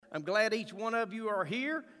I'm glad each one of you are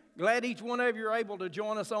here. Glad each one of you are able to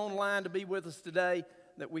join us online to be with us today,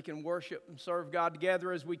 that we can worship and serve God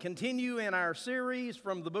together as we continue in our series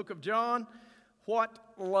from the book of John, What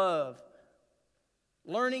Love?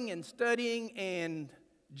 Learning and studying and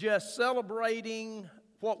just celebrating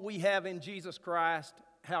what we have in Jesus Christ,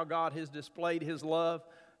 how God has displayed His love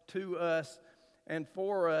to us and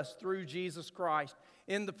for us through Jesus Christ.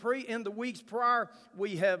 In the weeks prior,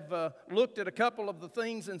 we have looked at a couple of the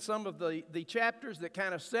things in some of the chapters that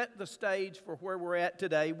kind of set the stage for where we're at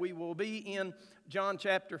today. We will be in John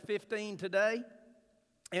chapter 15 today,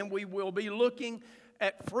 and we will be looking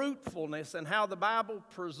at fruitfulness and how the Bible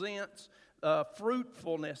presents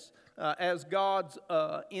fruitfulness as God's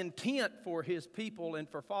intent for His people and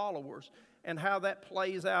for followers, and how that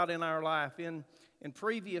plays out in our life. In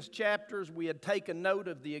previous chapters, we had taken note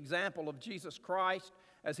of the example of Jesus Christ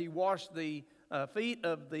as He washed the feet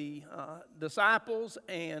of the disciples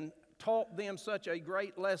and taught them such a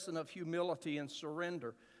great lesson of humility and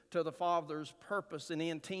surrender to the Father's purpose and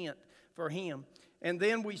intent for Him. And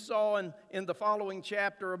then we saw in the following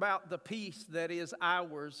chapter about the peace that is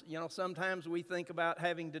ours. You know, sometimes we think about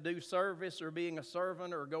having to do service or being a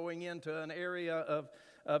servant or going into an area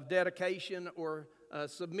of dedication or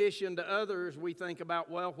submission to others. We think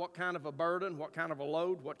about, well, what kind of a burden, what kind of a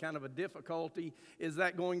load, what kind of a difficulty is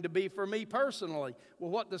that going to be for me personally?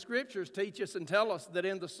 Well, what the Scriptures teach us and tell us that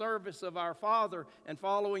in the service of our Father and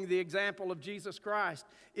following the example of Jesus Christ,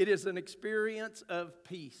 it is an experience of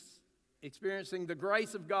peace. Experiencing the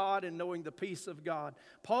grace of God and knowing the peace of God.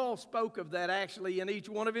 Paul spoke of that actually in each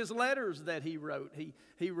one of his letters that he wrote.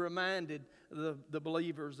 He reminded the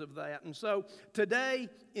believers of that. And so today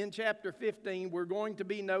in chapter 15, we're going to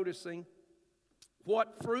be noticing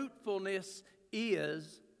what fruitfulness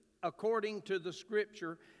is according to the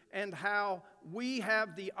Scripture and how we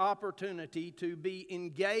have the opportunity to be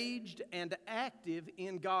engaged and active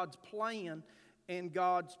in God's plan and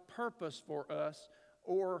God's purpose for us.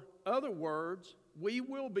 Or, other words, we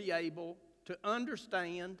will be able to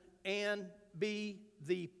understand and be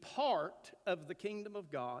the part of the kingdom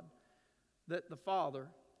of God that the Father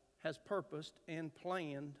has purposed and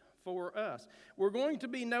planned for us. We're going to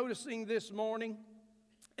be noticing this morning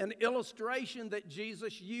an illustration that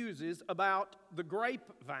Jesus uses about the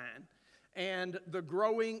grapevine and the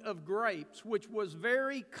growing of grapes, which was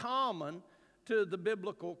very common to the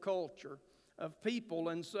biblical culture of people.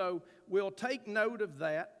 And so we'll take note of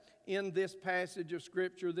that in this passage of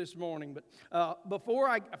Scripture this morning. But before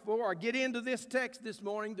I get into this text this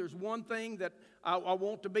morning, there's one thing that I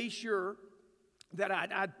want to be sure that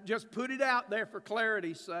I just put it out there for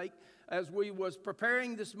clarity's sake. As we was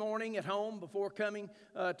preparing this morning at home before coming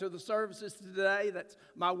to the services today, that's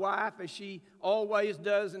my wife, as she always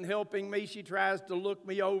does in helping me. She tries to look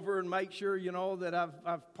me over and make sure, you know, that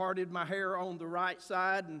I've parted my hair on the right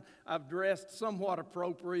side and I've dressed somewhat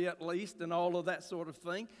appropriate at least and all of that sort of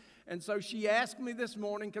thing. And so she asked me this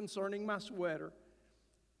morning concerning my sweater.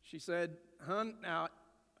 She said, "Hon, now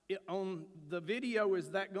on the video, is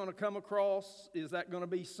that going to come across? Is that going to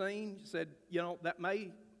be seen?" She said, "You know, that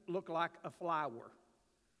may look like a flower."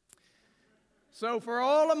 So for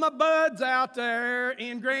all of my buds out there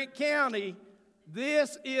in Grant County,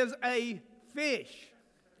 this is a fish,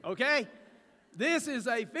 okay? This is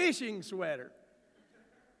a fishing sweater.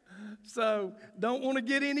 So don't want to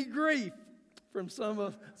get any grief from some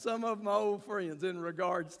of my old friends in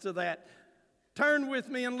regards to that. Turn with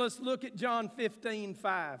me and let's look at John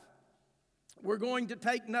 15:5. We're going to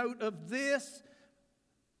take note of this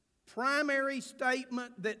primary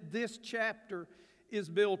statement that this chapter is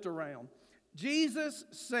built around. Jesus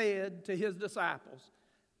said to His disciples,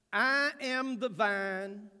 "I am the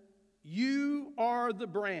vine, you are the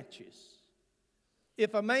branches.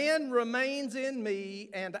 If a man remains in me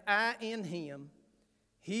and I in him,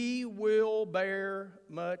 he will bear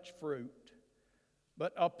much fruit.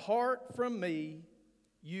 But apart from me,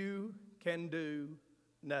 you can do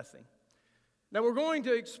nothing." Now we're going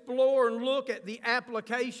to explore and look at the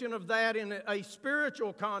application of that in a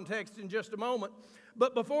spiritual context in just a moment.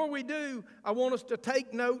 But before we do, I want us to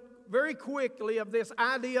take note very quickly of this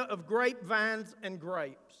idea of grapevines and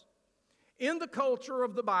grapes. In the culture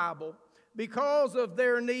of the Bible, because of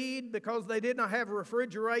their need, because they did not have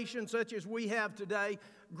refrigeration such as we have today,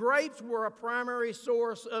 grapes were a primary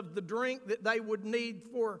source of the drink that they would need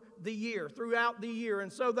for the year, throughout the year.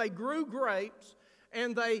 And so they grew grapes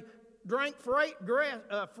and they drank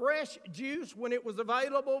fresh juice when it was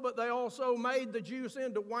available, but they also made the juice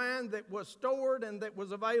into wine that was stored and that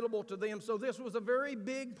was available to them. So this was a very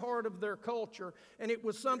big part of their culture, and it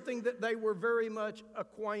was something that they were very much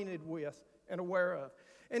acquainted with and aware of.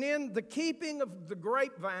 And in the keeping of the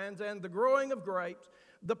grapevines and the growing of grapes,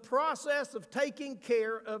 the process of taking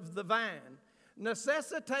care of the vine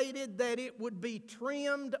necessitated that it would be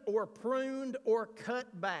trimmed or pruned or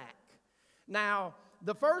cut back. Now,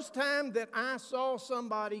 the first time that I saw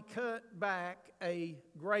somebody cut back a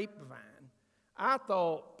grapevine, I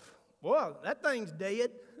thought, well, that thing's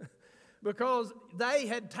dead. Because they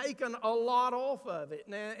had taken a lot off of it.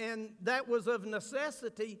 And that was of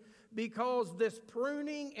necessity because this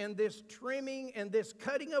pruning and this trimming and this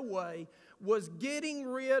cutting away was getting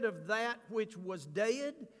rid of that which was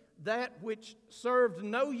dead, that which served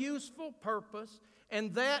no useful purpose,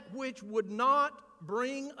 and that which would not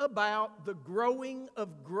bring about the growing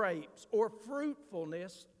of grapes or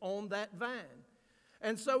fruitfulness on that vine.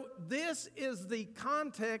 And so this is the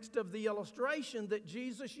context of the illustration that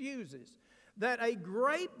Jesus uses, that a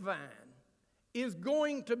grapevine is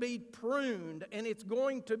going to be pruned and it's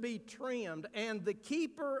going to be trimmed, and the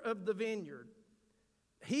keeper of the vineyard,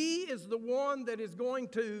 he is the one that is going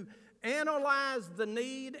to analyze the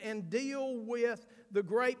need and deal with the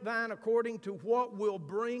grapevine according to what will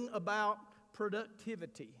bring about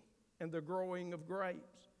productivity and the growing of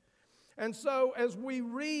grapes. And so as we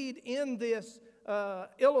read in this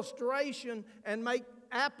illustration and make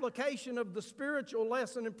application of the spiritual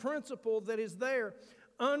lesson and principle that is there,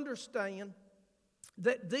 understand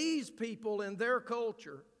that these people in their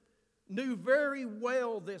culture knew very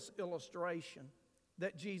well this illustration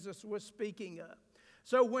that Jesus was speaking of.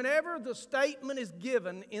 So whenever the statement is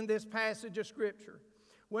given in this passage of Scripture,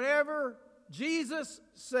 whenever Jesus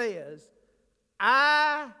says,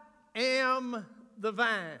 "I am the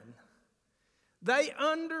vine," they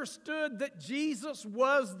understood that Jesus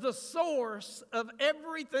was the source of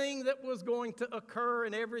everything that was going to occur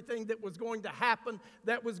and everything that was going to happen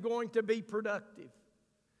that was going to be productive.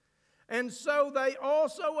 And so they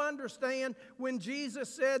also understand when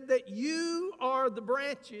Jesus said that you are the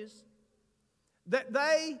branches, that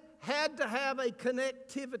they had to have a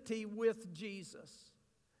connectivity with Jesus.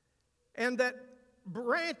 And that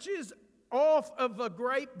branches off of a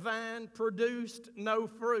grapevine produced no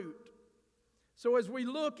fruit. So as we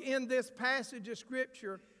look in this passage of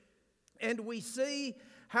Scripture and we see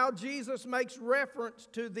how Jesus makes reference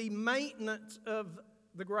to the maintenance of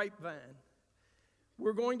the grapevine,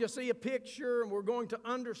 we're going to see a picture and we're going to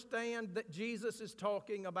understand that Jesus is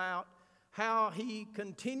talking about how He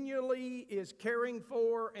continually is caring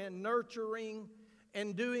for and nurturing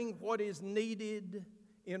and doing what is needed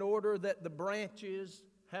in order that the branches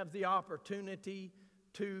have the opportunity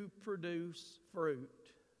to produce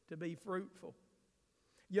fruit, to be fruitful.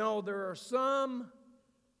 You know, there are some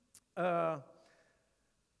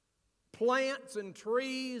plants and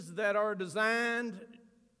trees that are designed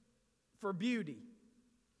for beauty.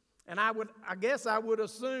 And I guess I would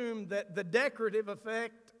assume that the decorative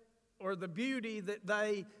effect or the beauty that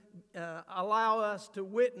they allow us to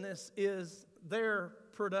witness is their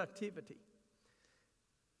productivity.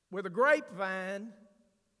 With a grapevine,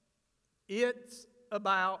 it's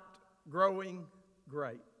about growing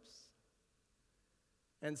grapes.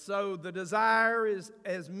 And so the desire is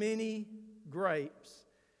as many grapes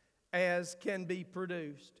as can be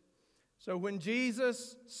produced. So when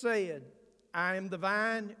Jesus said, "I am the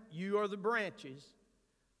vine, you are the branches,"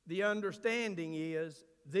 the understanding is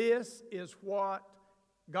this is what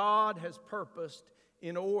God has purposed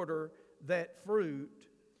in order that fruit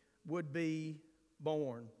would be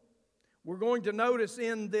born. We're going to notice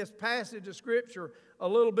in this passage of Scripture a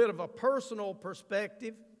little bit of a personal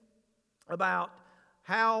perspective about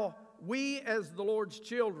how we as the Lord's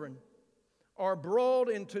children are brought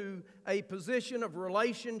into a position of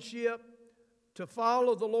relationship to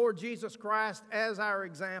follow the Lord Jesus Christ as our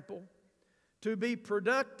example, to be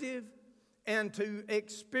productive and to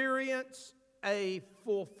experience a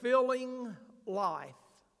fulfilling life,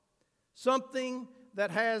 something that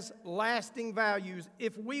has lasting values.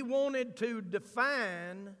 If we wanted to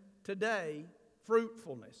define today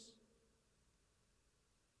fruitfulness,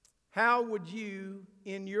 how would you,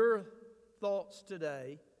 in your thoughts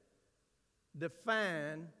today,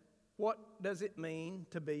 define what does it mean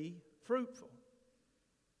to be fruitful?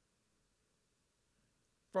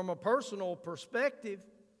 From a personal perspective,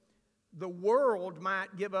 the world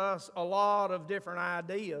might give us a lot of different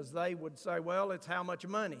ideas. They would say, well, it's how much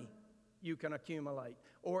money you can accumulate,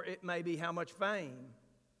 or it may be how much fame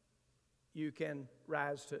you can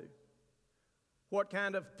rise to, what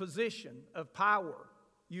kind of position of power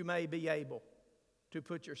you may be able to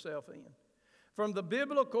put yourself in. From the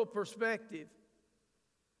biblical perspective,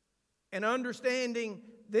 and understanding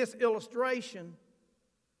this illustration,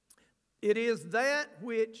 it is that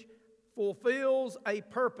which fulfills a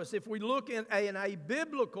purpose. If we look in a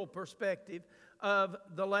biblical perspective of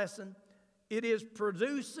the lesson, it is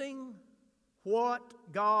producing what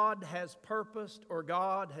God has purposed or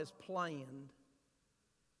God has planned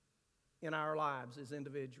in our lives as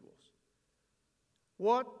individuals.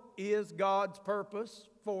 What is God's purpose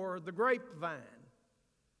for the grapevine?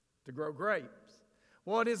 To grow grapes.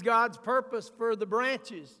 What is God's purpose for the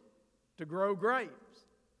branches? To grow grapes.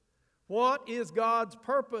 What is God's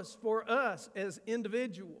purpose for us as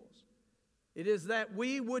individuals? It is that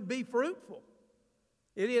we would be fruitful.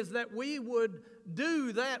 It is that we would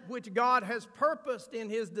do that which God has purposed in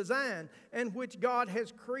His design and which God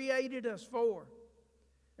has created us for.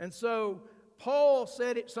 And so Paul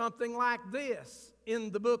said it something like this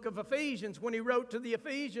in the book of Ephesians when he wrote to the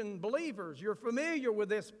Ephesian believers. You're familiar with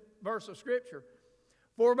this verse of Scripture.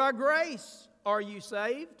 For by grace are you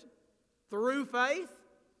saved through faith,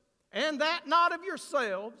 and that not of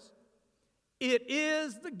yourselves. It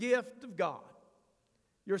is the gift of God.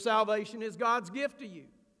 Your salvation is God's gift to you,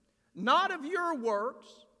 not of your works,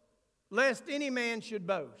 lest any man should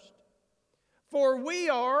boast. For we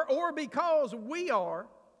are, or because we are,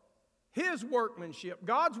 His workmanship,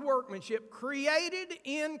 God's workmanship, created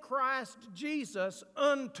in Christ Jesus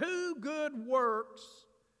unto good works,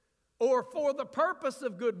 or for the purpose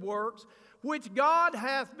of good works, which God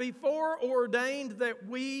hath before ordained that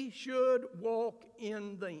we should walk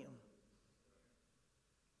in them.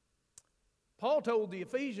 Paul told the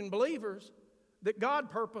Ephesian believers that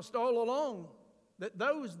God purposed all along that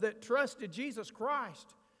those that trusted Jesus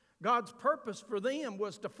Christ, God's purpose for them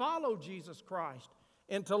was to follow Jesus Christ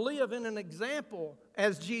and to live in an example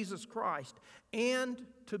as Jesus Christ and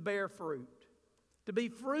to bear fruit, to be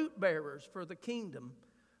fruit bearers for the kingdom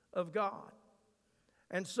of God.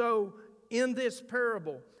 And so in this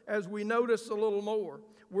parable, as we notice a little more,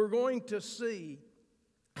 we're going to see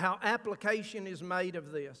how application is made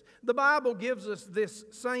of this. The Bible gives us this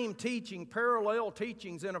same teaching, parallel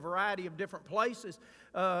teachings in a variety of different places.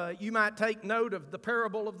 You might take note of the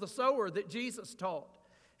parable of the sower that Jesus taught.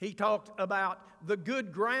 He talked about the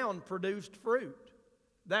good ground produced fruit.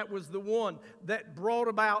 That was the one that brought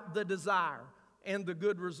about the desire and the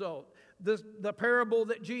good result. The parable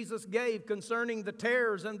that Jesus gave concerning the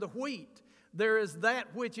tares and the wheat, there is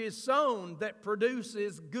that which is sown that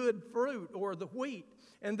produces good fruit, or the wheat.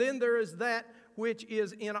 And then there is that which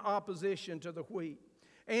is in opposition to the wheat.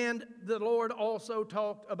 And the Lord also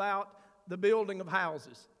talked about the building of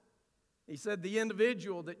houses. He said the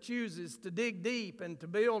individual that chooses to dig deep and to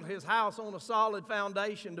build his house on a solid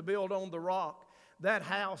foundation, to build on the rock, that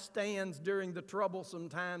house stands during the troublesome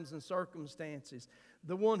times and circumstances.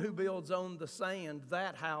 The one who builds on the sand,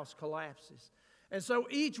 that house collapses. And so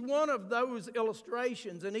each one of those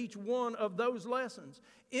illustrations and each one of those lessons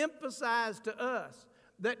emphasize to us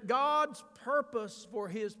that God's purpose for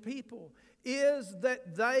His people is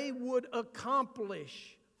that they would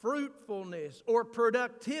accomplish fruitfulness or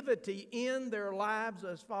productivity in their lives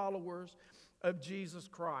as followers of Jesus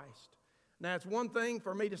Christ. Now, it's one thing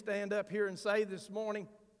for me to stand up here and say this morning,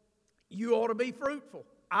 you ought to be fruitful.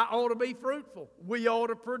 I ought to be fruitful. We ought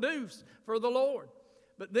to produce for the Lord.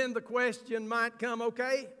 But then the question might come,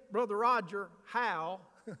 okay, Brother Roger, how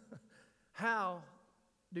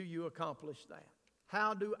do you accomplish that?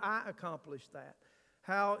 How do I accomplish that?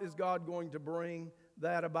 How is God going to bring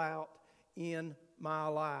that about in my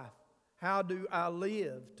life? How do I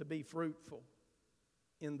live to be fruitful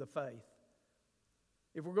in the faith?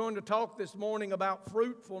 If we're going to talk this morning about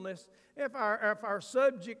fruitfulness, if our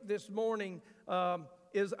subject this morning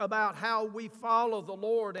is about how we follow the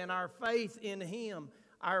Lord and our faith in Him,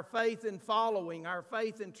 our faith in following, our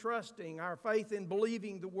faith in trusting, our faith in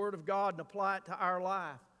believing the Word of God and apply it to our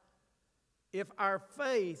life, if our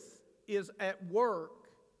faith is at work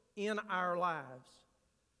in our lives,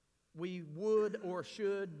 we would or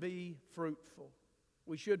should be fruitful.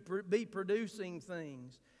 We should be producing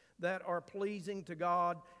things that are pleasing to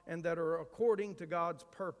God and that are according to God's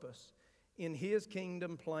purpose in His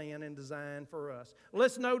kingdom plan and design for us.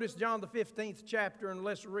 Let's notice John the 15th chapter and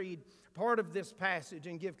let's read part of this passage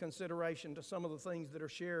and give consideration to some of the things that are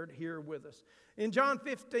shared here with us. In John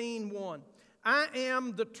 15:1, I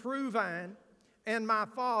am the true vine, and my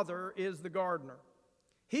Father is the gardener.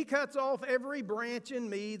 He cuts off every branch in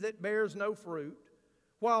me that bears no fruit,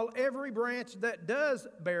 while every branch that does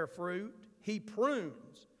bear fruit, He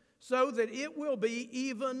prunes, so that it will be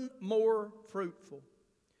even more fruitful.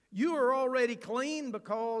 You are already clean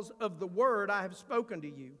because of the word I have spoken to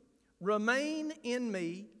you. Remain in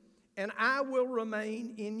me, and I will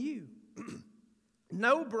remain in you.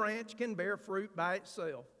 No branch can bear fruit by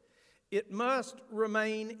itself. It must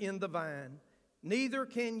remain in the vine. neither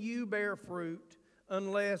can you bear fruit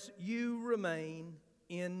unless you remain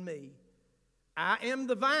in me. I am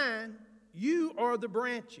the vine, you are the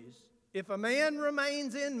branches. If a man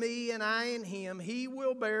remains in me and I in him, he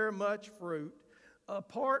will bear much fruit.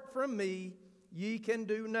 Apart from me, ye can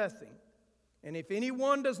do nothing. And if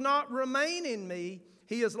anyone does not remain in me,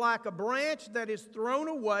 he is like a branch that is thrown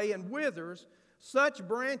away and withers. Such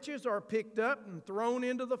branches are picked up and thrown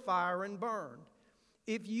into the fire and burned.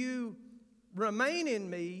 If you remain in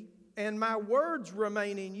me and my words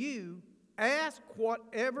remain in you, ask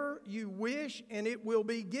whatever you wish and it will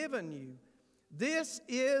be given you. This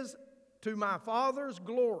is to my Father's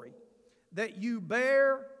glory, that you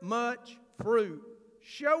bear much fruit,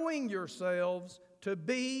 showing yourselves to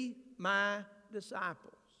be my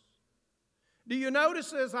disciples. Do you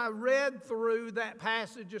notice as I read through that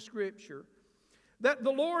passage of Scripture that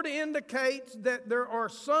the Lord indicates that there are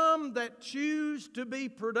some that choose to be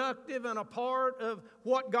productive and a part of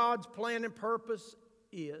what God's plan and purpose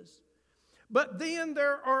is. But then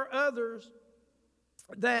there are others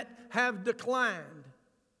that have declined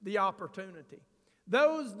the opportunity.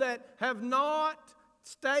 Those that have not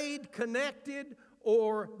stayed connected,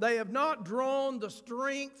 or they have not drawn the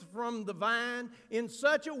strength from the vine in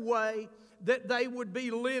such a way that they would be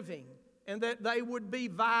living and that they would be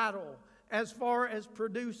vital as far as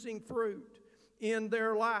producing fruit in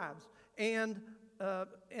their lives and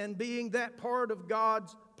being that part of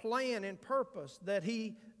God's plan and purpose that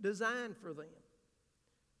He designed for them.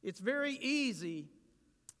 It's very easy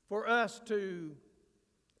for us to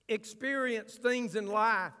experience things in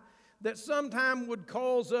life that sometimes would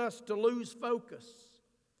cause us to lose focus,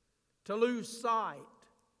 to lose sight,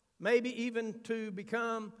 maybe even to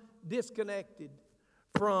become disconnected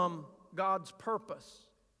from God's purpose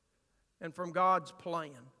and from God's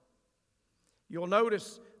plan. You'll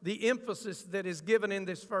notice the emphasis that is given in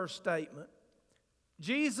this first statement.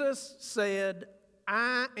 Jesus said,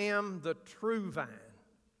 I am the true vine.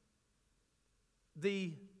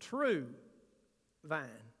 The true vine.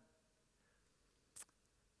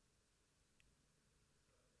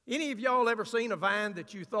 Any of y'all ever seen a vine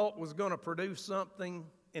that you thought was going to produce something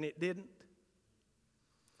and it didn't?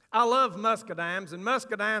 I love muscadines, and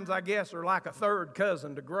muscadines, I guess, are like a third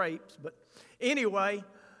cousin to grapes. But anyway,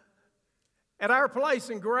 at our place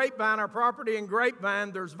in Grapevine, our property in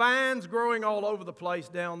Grapevine, there's vines growing all over the place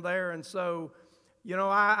down there. And so, you know,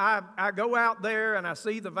 I go out there and I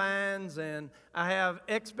see the vines, and I have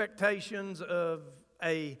expectations of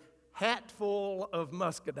a hatful of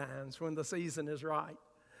muscadines when the season is right.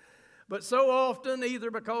 But so often,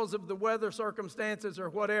 either because of the weather circumstances or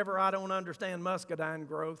whatever, I don't understand muscadine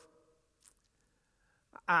growth.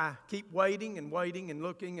 I keep waiting and waiting and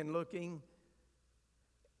looking and looking.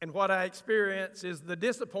 And what I experience is the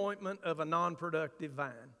disappointment of a non-productive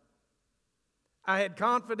vine. I had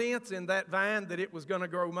confidence in that vine that it was going to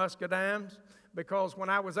grow muscadines, because when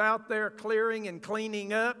I was out there clearing and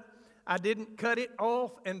cleaning up, I didn't cut it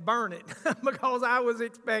off and burn it because I was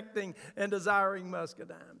expecting and desiring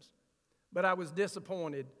muscadines. But I was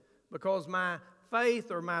disappointed because my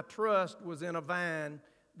faith or my trust was in a vine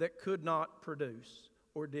that could not produce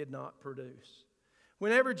or did not produce.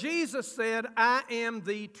 Whenever Jesus said, I am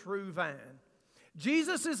the true vine,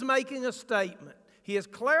 Jesus is making a statement. He is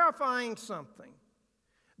clarifying something,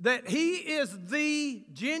 that He is the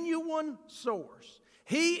genuine source.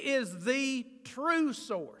 He is the true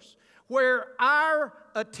source, where our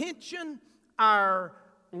attention, our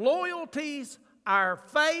loyalties, our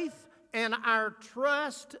faith, and our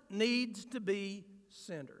trust needs to be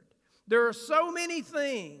centered. There are so many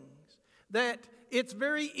things that it's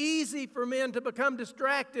very easy for men to become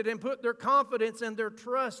distracted and put their confidence and their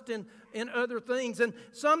trust in other things. And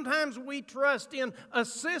sometimes we trust in a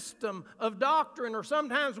system of doctrine, or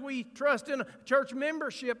sometimes we trust in a church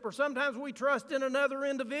membership, or sometimes we trust in another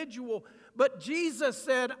individual. But Jesus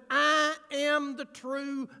said, I am the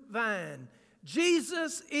true vine.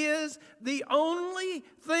 Jesus is the only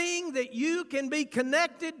thing that you can be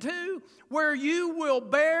connected to where you will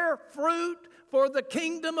bear fruit for the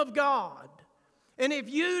kingdom of God. And if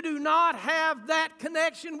you do not have that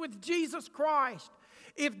connection with Jesus Christ,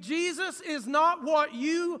 if Jesus is not what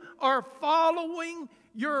you are following,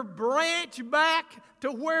 your branch back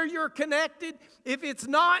to where you're connected, if it's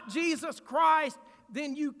not Jesus Christ,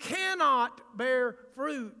 then you cannot bear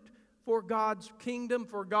fruit for God's kingdom,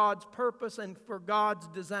 for God's purpose, and for God's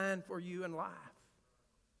design for you in life.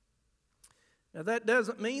 Now, that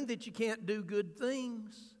doesn't mean that you can't do good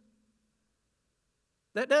things.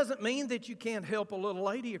 That doesn't mean that you can't help a little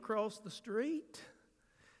lady across the street.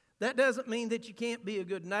 That doesn't mean that you can't be a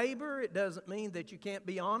good neighbor. It doesn't mean that you can't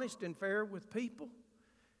be honest and fair with people.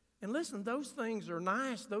 And listen, those things are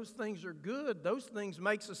nice. Those things are good. Those things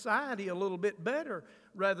make society a little bit better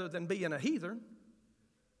rather than being a heathen.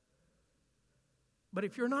 But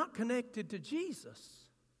if you're not connected to Jesus,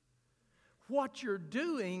 what you're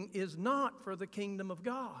doing is not for the kingdom of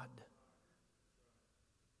God.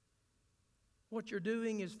 What you're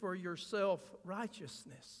doing is for your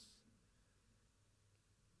self-righteousness.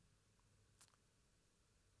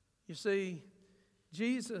 You see,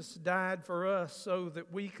 Jesus died for us so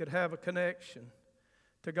that we could have a connection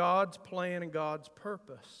to God's plan and God's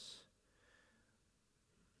purpose.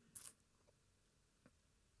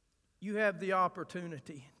 You have the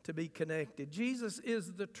opportunity to be connected. Jesus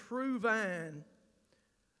is the true vine.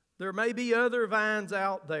 There may be other vines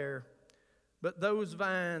out there, but those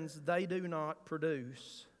vines, they do not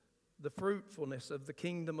produce the fruitfulness of the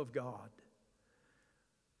kingdom of God.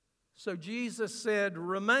 So Jesus said,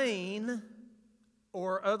 remain,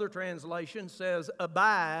 or other translation says,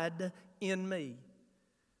 abide in me.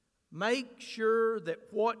 Make sure that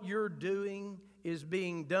what you're doing is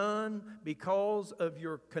being done because of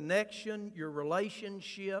your connection, your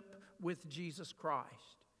relationship with Jesus Christ.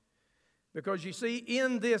 Because you see,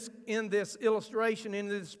 in this illustration, in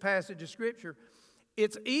this passage of Scripture,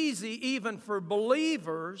 it's easy even for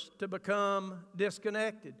believers to become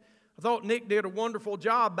disconnected. I thought Nick did a wonderful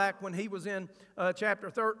job back when he was in chapter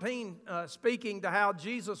 13 speaking to how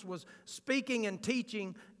Jesus was speaking and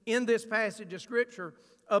teaching in this passage of Scripture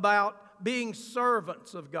about being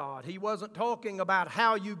servants of God. He wasn't talking about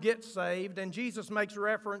how you get saved, and Jesus makes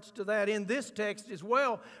reference to that in this text as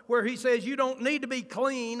well, where he says you don't need to be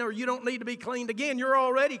clean or you don't need to be cleaned again. You're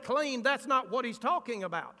already clean. That's not what he's talking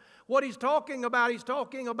about. What he's talking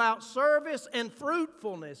about service and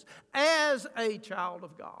fruitfulness as a child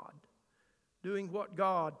of God, doing what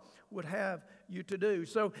God would have you to do.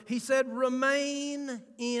 So he said, remain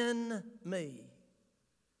in me.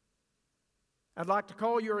 I'd like to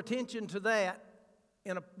call your attention to that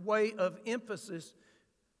in a way of emphasis.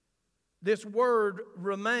 This word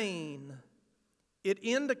remain, it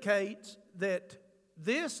indicates that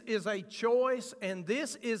this is a choice and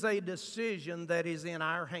this is a decision that is in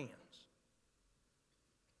our hands.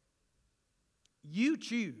 You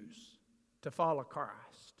choose to follow Christ.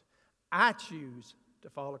 I choose to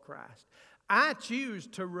follow Christ. I choose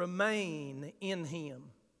to remain in Him.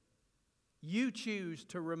 You choose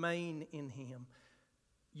to remain in Him.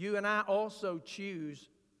 You and I also choose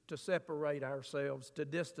to separate ourselves, to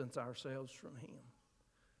distance ourselves from Him.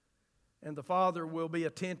 And the Father will be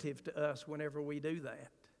attentive to us whenever we do that.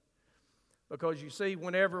 Because you see,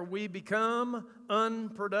 whenever we become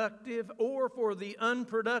unproductive or for the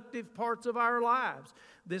unproductive parts of our lives,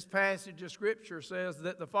 this passage of Scripture says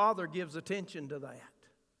that the Father gives attention to that.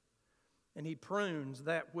 And He prunes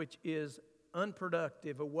that which is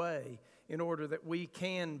unproductive away in order that we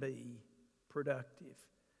can be productive,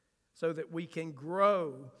 so that we can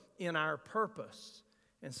grow in our purpose,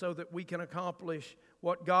 and so that we can accomplish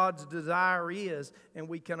what God's desire is, and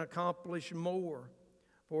we can accomplish more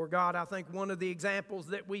for God. I think one of the examples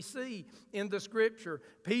that we see in the Scripture,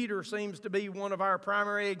 Peter seems to be one of our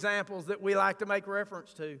primary examples that we like to make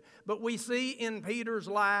reference to. But we see in Peter's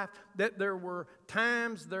life that there were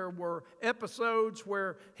times, there were episodes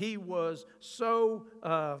where he was so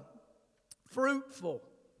fruitful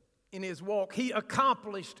in his walk. He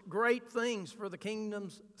accomplished great things for the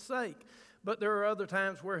kingdom's sake. But there are other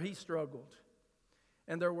times where he struggled.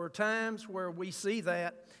 And there were times where we see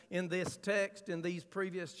that in this text, in these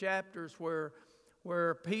previous chapters,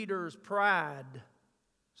 where Peter's pride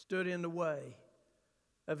stood in the way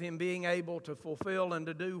of him being able to fulfill and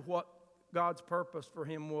to do what God's purpose for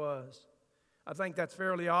him was. I think that's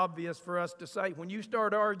fairly obvious for us to say. When you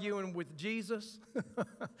start arguing with Jesus,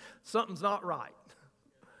 something's not right.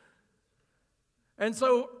 And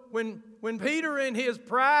so when Peter in his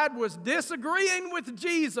pride was disagreeing with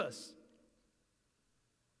Jesus,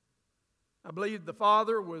 I believe the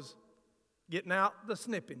Father was getting out the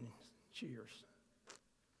snipping shears.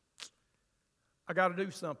 I got to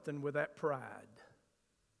do something with that pride.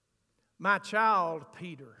 My child,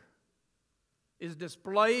 Peter, is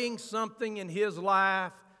displaying something in his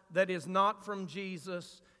life that is not from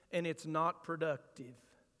Jesus, and it's not productive.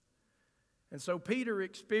 And so Peter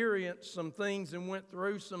experienced some things and went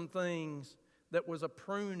through some things that was a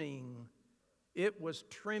pruning. It was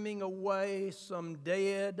trimming away some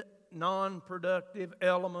dead, non-productive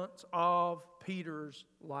elements of Peter's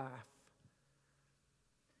life.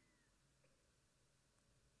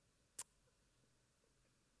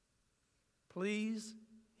 Please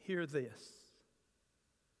hear this.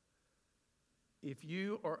 If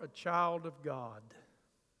you are a child of God,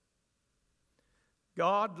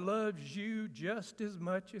 God loves you just as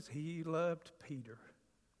much as He loved Peter.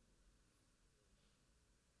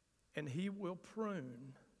 And He will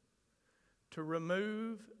prune to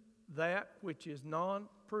remove that which is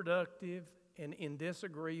non-productive and in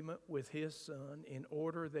disagreement with His Son in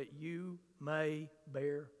order that you may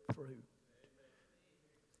bear fruit.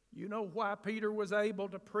 You know why Peter was able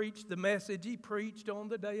to preach the message he preached on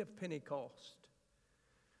the day of Pentecost?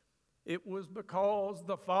 It was because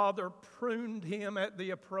the Father pruned him at the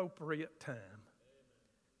appropriate time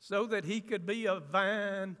so that he could be a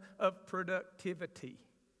vine of productivity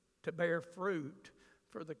to bear fruit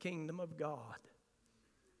for the kingdom of God.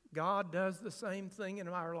 God does the same thing in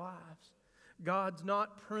our lives. God's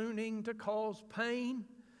not pruning to cause pain.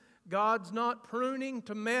 God's not pruning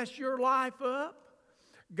to mess your life up.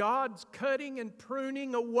 God's cutting and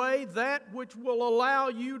pruning away that which will allow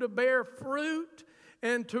you to bear fruit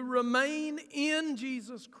and to remain in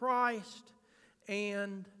Jesus Christ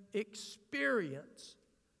and experience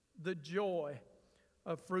the joy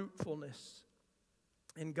of fruitfulness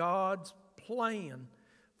and God's plan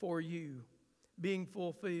for you being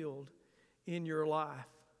fulfilled in your life.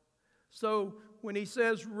 So when He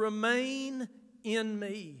says, remain in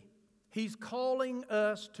me, He's calling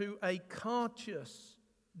us to a conscious,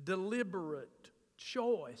 deliberate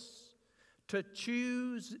choice to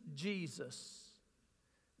choose Jesus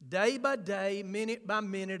day by day, minute by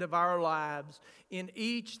minute of our lives in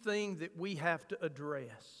each thing that we have to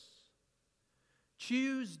address.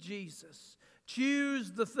 Choose Jesus.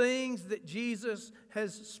 Choose the things that Jesus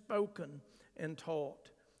has spoken and taught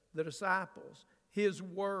the disciples, His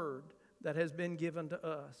word that has been given to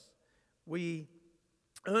us. We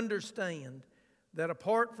understand that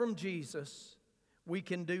apart from Jesus, we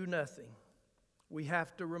can do nothing. We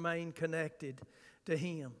have to remain connected to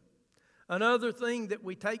Him. Another thing that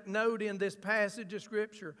we take note in this passage of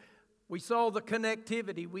Scripture, we saw the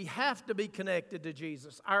connectivity. We have to be connected to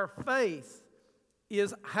Jesus. Our faith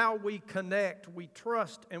is how we connect, we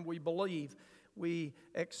trust, and we believe. We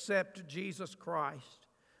accept Jesus Christ.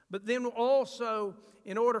 But then also,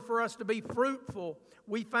 in order for us to be fruitful,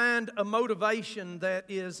 we find a motivation that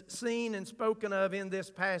is seen and spoken of in this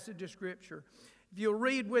passage of Scripture. If you'll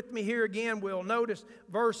read with me here again, we'll notice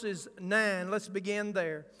verses 9. Let's begin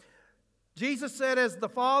there. Jesus said, as the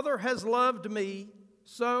Father has loved me,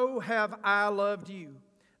 so have I loved you.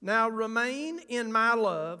 Now remain in my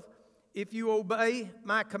love. If you obey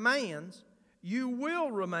my commands, you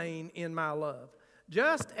will remain in my love,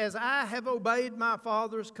 just as I have obeyed my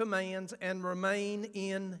Father's commands and remain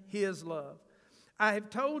in His love. I have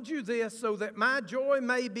told you this so that my joy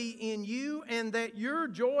may be in you and that your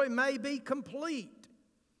joy may be complete.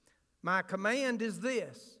 My command is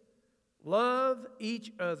this: love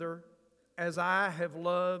each other as I have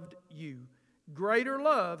loved you. Greater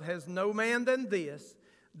love has no man than this,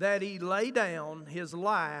 that he lay down his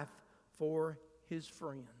life for his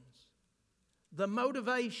friends. The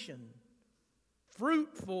motivation,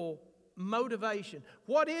 fruitful motivation.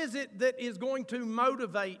 What is it that is going to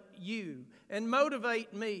motivate you and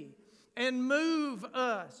motivate me and move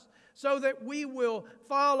us so that we will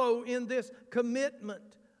follow in this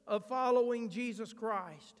commitment of following Jesus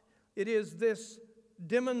Christ? It is this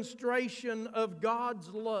demonstration of God's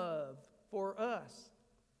love for us.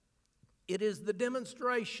 It is the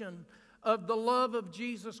demonstration of the love of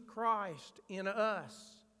Jesus Christ in us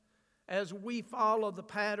as we follow the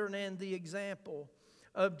pattern and the example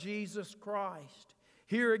of Jesus Christ.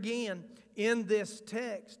 Here again in this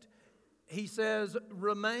text, He says,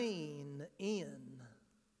 remain in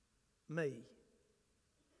me.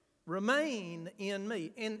 Remain in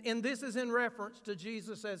me. And this is in reference to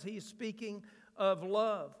Jesus as He's speaking of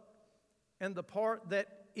love and the part that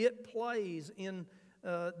it plays in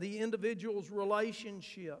the individual's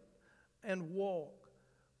relationship and walk.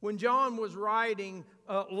 When John was writing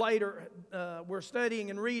later, we're studying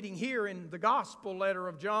and reading here in the gospel letter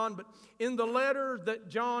of John, but in the letter that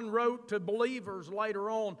John wrote to believers later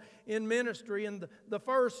on in ministry, in the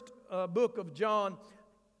first book of John,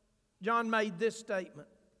 John made this statement.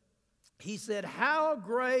 He said, how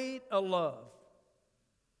great a love.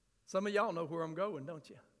 Some of y'all know where I'm going, don't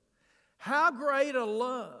you? How great a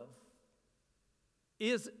love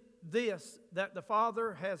is this, that the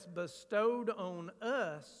Father has bestowed on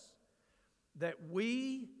us, that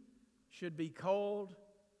we should be called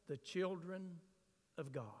the children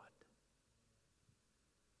of God.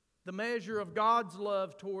 The measure of God's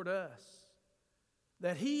love toward us,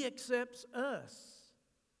 that He accepts us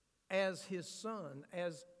as His son,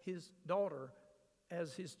 as His daughter,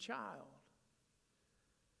 as His child.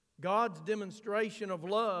 God's demonstration of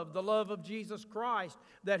love, the love of Jesus Christ,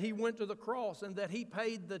 that He went to the cross and that He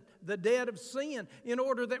paid the debt of sin in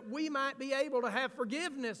order that we might be able to have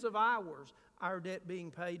forgiveness of our debt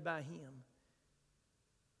being paid by Him.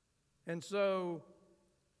 And so,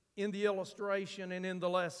 in the illustration and in the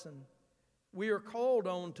lesson, we are called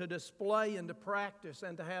on to display and to practice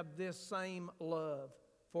and to have this same love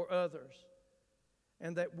for others,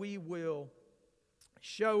 and that we will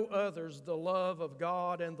show others the love of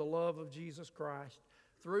God and the love of Jesus Christ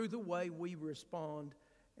through the way we respond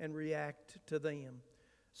and react to them.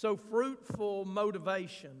 So fruitful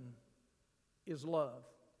motivation is love.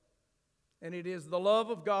 And it is the love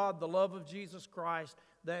of God, the love of Jesus Christ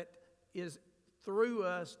that is through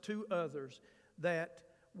us to others that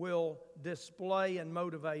will display and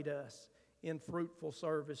motivate us in fruitful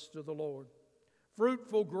service to the Lord.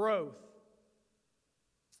 Fruitful growth.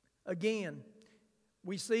 Again,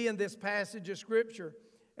 we see in this passage of Scripture,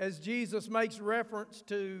 as Jesus makes reference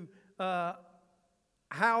to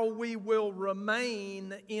how we will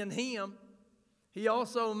remain in Him, He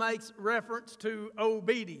also makes reference to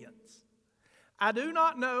obedience. I do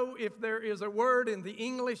not know if there is a word in the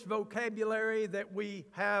English vocabulary that we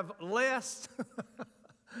have less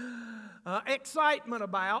excitement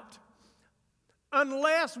about,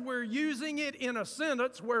 unless we're using it in a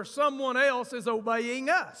sentence where someone else is obeying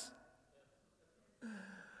us.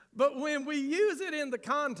 But when we use it in the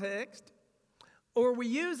context, or we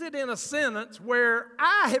use it in a sentence where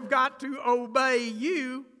I have got to obey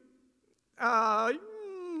you,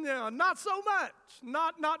 not so much.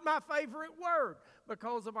 Not my favorite word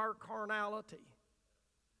because of our carnality.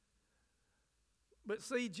 But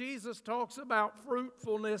see, Jesus talks about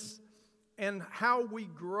fruitfulness and how we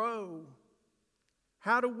grow.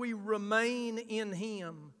 How do we remain in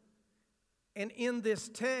Him? And in this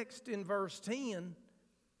text in verse 10,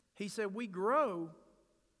 He said we grow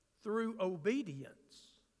through obedience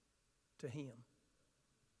to Him.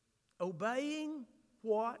 Obeying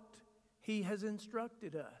what He has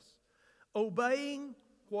instructed us. Obeying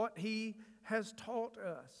what He has taught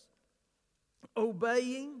us.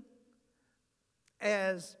 Obeying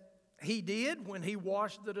as He did when He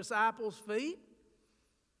washed the disciples' feet.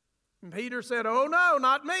 And Peter said, "Oh no,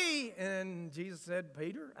 not me." And Jesus said,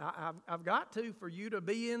 "Peter, I've got to, for you to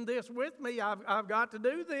be in this with me, I've got to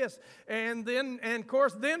do this." And of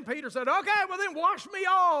course, Peter said, "Okay, well then wash me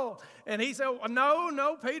all." And He said,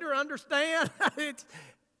 No, Peter, understand.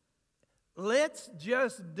 Let's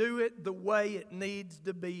just do it the way it needs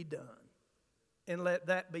to be done. And let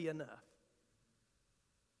that be enough.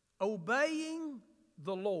 Obeying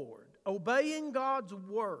the Lord, obeying God's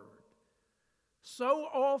Word, so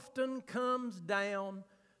often comes down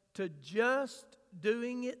to just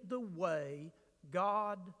doing it the way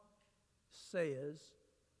God says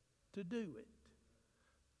to do it.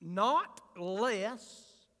 Not less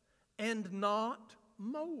and not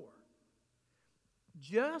more.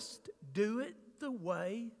 Just do it the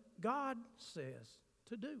way God says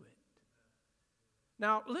to do it.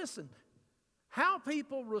 Now listen, how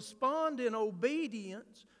people respond in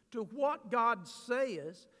obedience to what God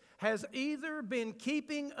says has either been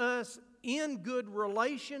keeping us in good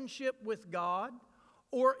relationship with God,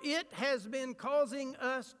 or it has been causing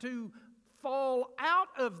us to fall out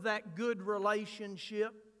of that good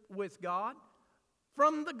relationship with God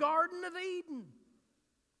from the Garden of Eden.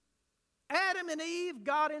 Adam and Eve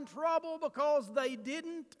got in trouble because they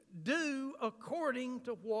didn't do according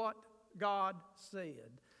to what God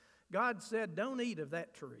said. God said, "Don't eat of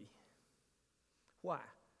that tree." Why?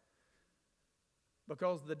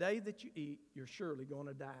 Because the day that you eat, you're surely going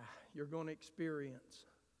to die. You're going to experience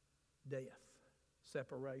death,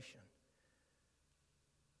 separation.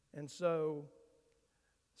 And so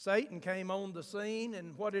Satan came on the scene,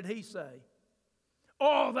 and what did he say?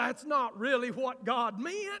 "Oh, that's not really what God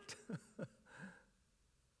meant."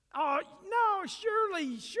 "Oh, no,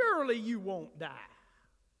 surely you won't die."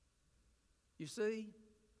 You see,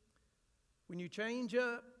 when you change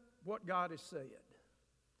up what God has said,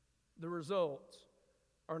 the results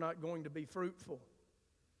are not going to be fruitful.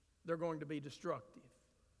 They're going to be destructive.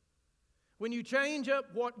 When you change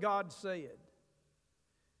up what God said,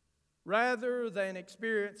 rather than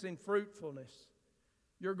experiencing fruitfulness,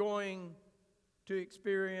 you're going to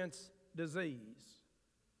experience disease.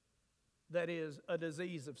 That is, a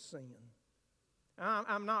disease of sin.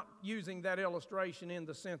 I'm not using that illustration in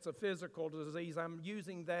the sense of physical disease. I'm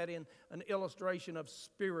using that in an illustration of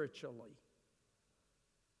spiritually.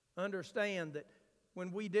 Understand that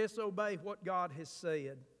when we disobey what God has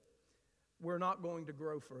said, we're not going to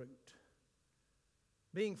grow fruit.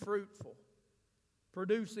 Being fruitful,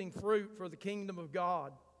 producing fruit for the kingdom of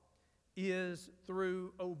God, is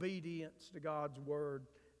through obedience to God's word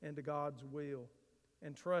and to God's will,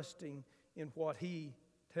 and trusting in what He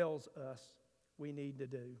tells us we need to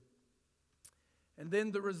do. And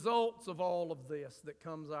then the results of all of this that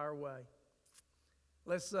comes our way.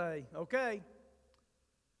 Let's say, okay,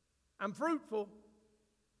 I'm fruitful.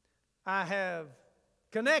 I have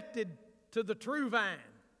connected to the true vine.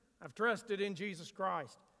 I've trusted in Jesus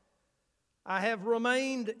Christ. I have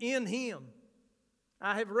remained in Him.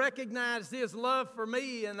 I have recognized His love for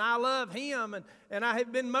me, and I love Him, and I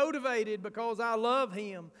have been motivated because I love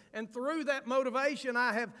Him. And through that motivation,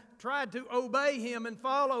 I have tried to obey Him and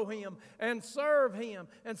follow Him and serve Him.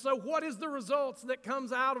 And so what is the results that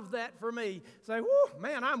comes out of that for me? Say, whoo,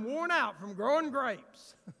 man, I'm worn out from growing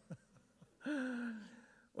grapes.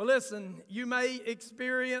 Well, listen, you may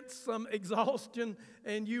experience some exhaustion,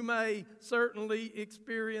 and you may certainly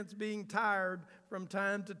experience being tired from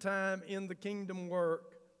time to time in the kingdom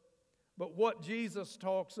work. But what Jesus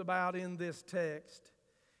talks about in this text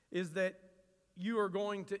is that you are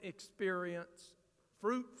going to experience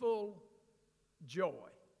fruitful joy.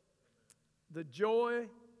 The joy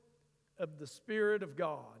of the Spirit of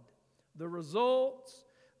God. The results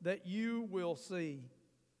that you will see.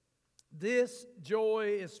 This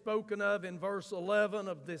joy is spoken of in verse 11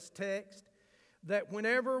 of this text, that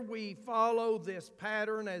whenever we follow this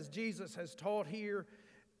pattern as Jesus has taught here,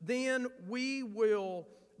 then we will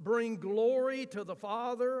bring glory to the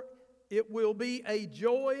Father. It will be a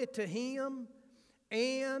joy to Him,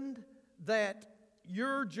 and that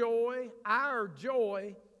your joy, our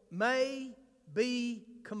joy, may be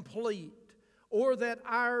complete, or that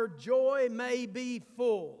our joy may be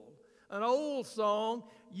full. An old song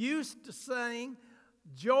used to sing,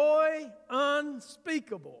 joy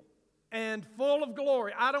unspeakable and full of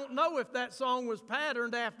glory. I don't know if that song was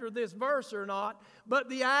patterned after this verse or not, but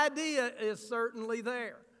the idea is certainly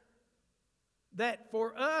there. That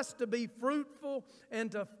for us to be fruitful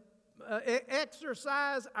and to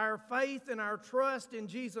exercise our faith and our trust in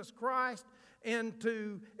Jesus Christ, and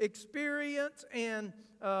to experience and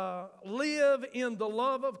live in the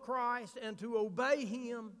love of Christ and to obey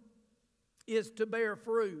Him, is to bear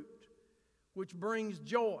fruit, which brings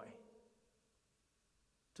joy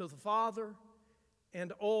to the Father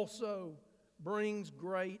and also brings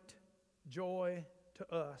great joy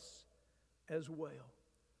to us as well.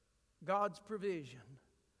 God's provision,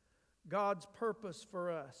 God's purpose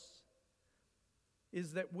for us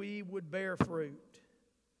is that we would bear fruit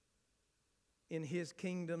in His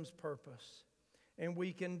kingdom's purpose. And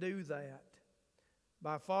we can do that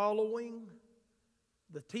by following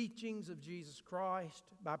the teachings of Jesus Christ,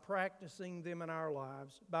 by practicing them in our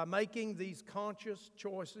lives, by making these conscious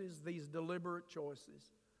choices, these deliberate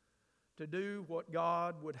choices, to do what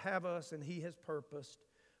God would have us and He has purposed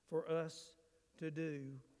for us to do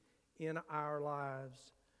in our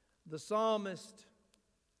lives. The psalmist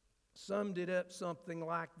summed it up something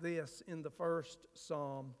like this in the first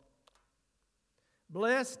psalm.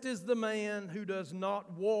 Blessed is the man who does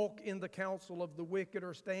not walk in the counsel of the wicked,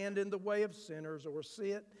 or stand in the way of sinners, or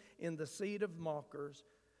sit in the seat of mockers,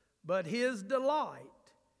 but his delight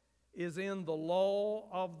is in the law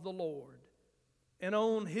of the Lord. And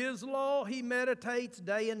on His law he meditates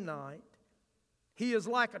day and night. He is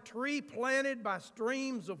like a tree planted by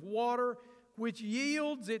streams of water, which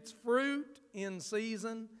yields its fruit in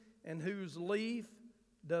season, and whose leaf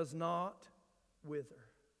does not wither.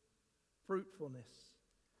 Fruitfulness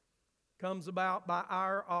comes about by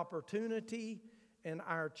our opportunity and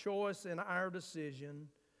our choice and our decision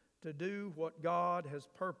to do what God has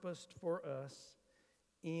purposed for us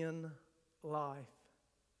in life.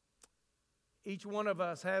 Each one of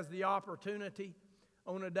us has the opportunity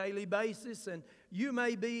on a daily basis, and you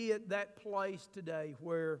may be at that place today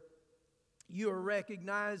where you are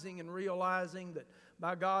recognizing and realizing that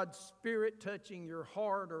by God's Spirit touching your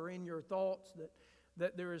heart or in your thoughts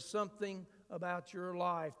that there is something about your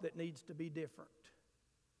life that needs to be different.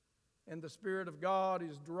 And the Spirit of God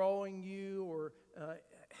is drawing you or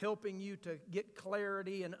helping you to get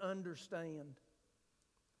clarity and understand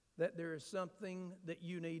that there is something that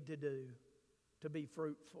you need to do to be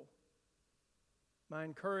fruitful. My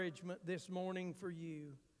encouragement this morning for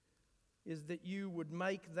you is that you would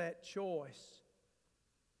make that choice,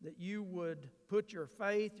 that you would put your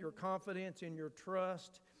faith, your confidence, and your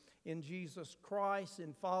trust in Jesus Christ,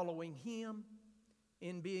 in following Him,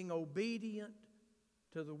 in being obedient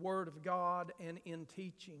to the Word of God, and in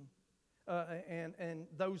teaching and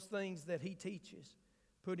those things that He teaches,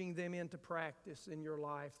 putting them into practice in your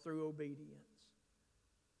life through obedience.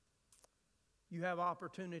 You have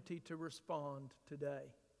opportunity to respond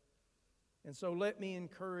today. And so let me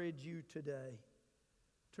encourage you today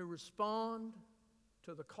to respond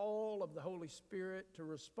to the call of the Holy Spirit, to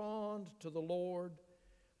respond to the Lord,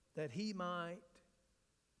 that He might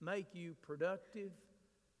make you productive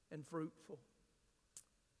and fruitful.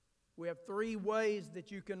 We have 3 ways that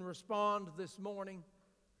you can respond this morning.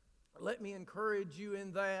 Let me encourage you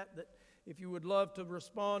in that if you would love to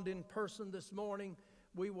respond in person this morning,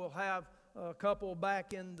 we will have a couple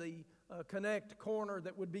back in the Connect corner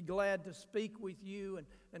that would be glad to speak with you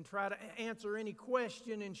and try to answer any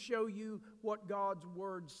question and show you what God's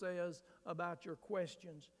Word says about your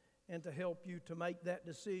questions and to help you to make that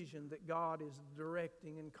decision that God is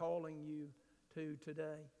directing and calling you to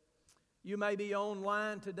today. You may be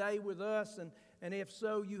online today with us, and if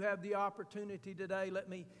so, you have the opportunity today. Let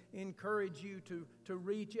me encourage you to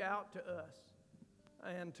reach out to us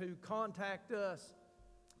and to contact us.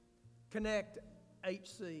 Connect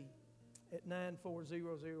HC at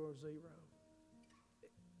 94000.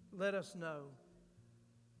 Let us know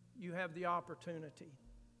you have the opportunity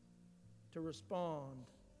to respond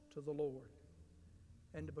to the Lord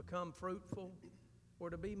and to become fruitful or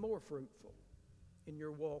to be more fruitful in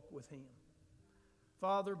your walk with Him.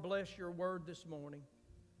 Father, bless your word this morning.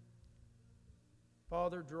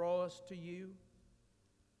 Father, draw us to you.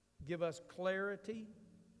 Give us clarity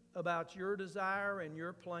about your desire and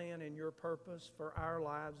your plan and your purpose for our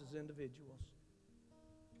lives as individuals.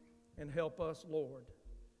 And help us, Lord,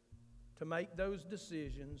 to make those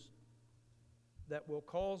decisions that will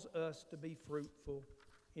cause us to be fruitful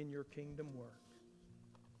in your kingdom work.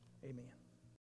 Amen.